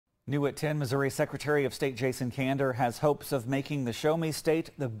New at 10, Missouri Secretary of State Jason Kander has hopes of making the Show Me State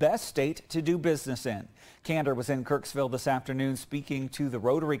the best state to do business in. Kander was in Kirksville this afternoon speaking to the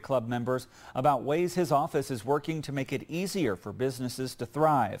Rotary Club members about ways his office is working to make it easier for businesses to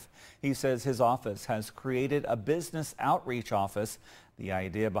thrive. He says his office has created a business outreach office. The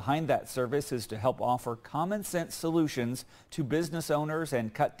idea behind that service is to help offer common sense solutions to business owners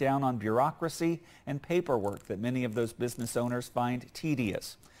and cut down on bureaucracy and paperwork that many of those business owners find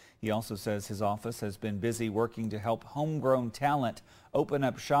tedious. He also says his office has been busy working to help homegrown talent open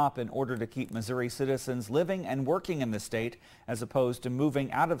up shop in order to keep Missouri citizens living and working in the state as opposed to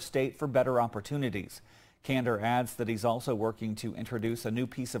moving out of state for better opportunities. Kander adds that he's also working to introduce a new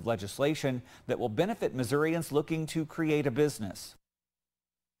piece of legislation that will benefit Missourians looking to create a business.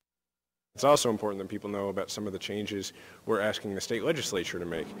 It's also important that people know about some of the changes we're asking the state legislature to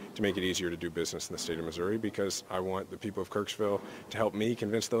make it easier to do business in the state of Missouri, because I want the people of Kirksville to help me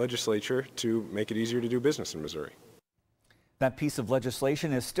convince the legislature to make it easier to do business in Missouri. That piece of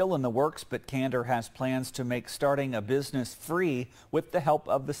legislation is still in the works, but Kander has plans to make starting a business free with the help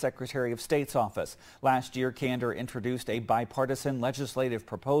of the Secretary of State's office. Last year, Kander introduced a bipartisan legislative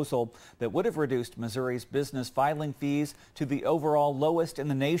proposal that would have reduced Missouri's business filing fees to the overall lowest in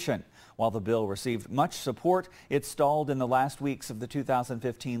the nation. While the bill received much support, it stalled in the last weeks of the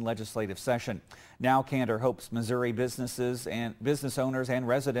 2015 legislative session. Now Kander hopes Missouri businesses and business owners and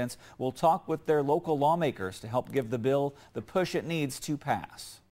residents will talk with their local lawmakers to help give the bill the push it needs to pass.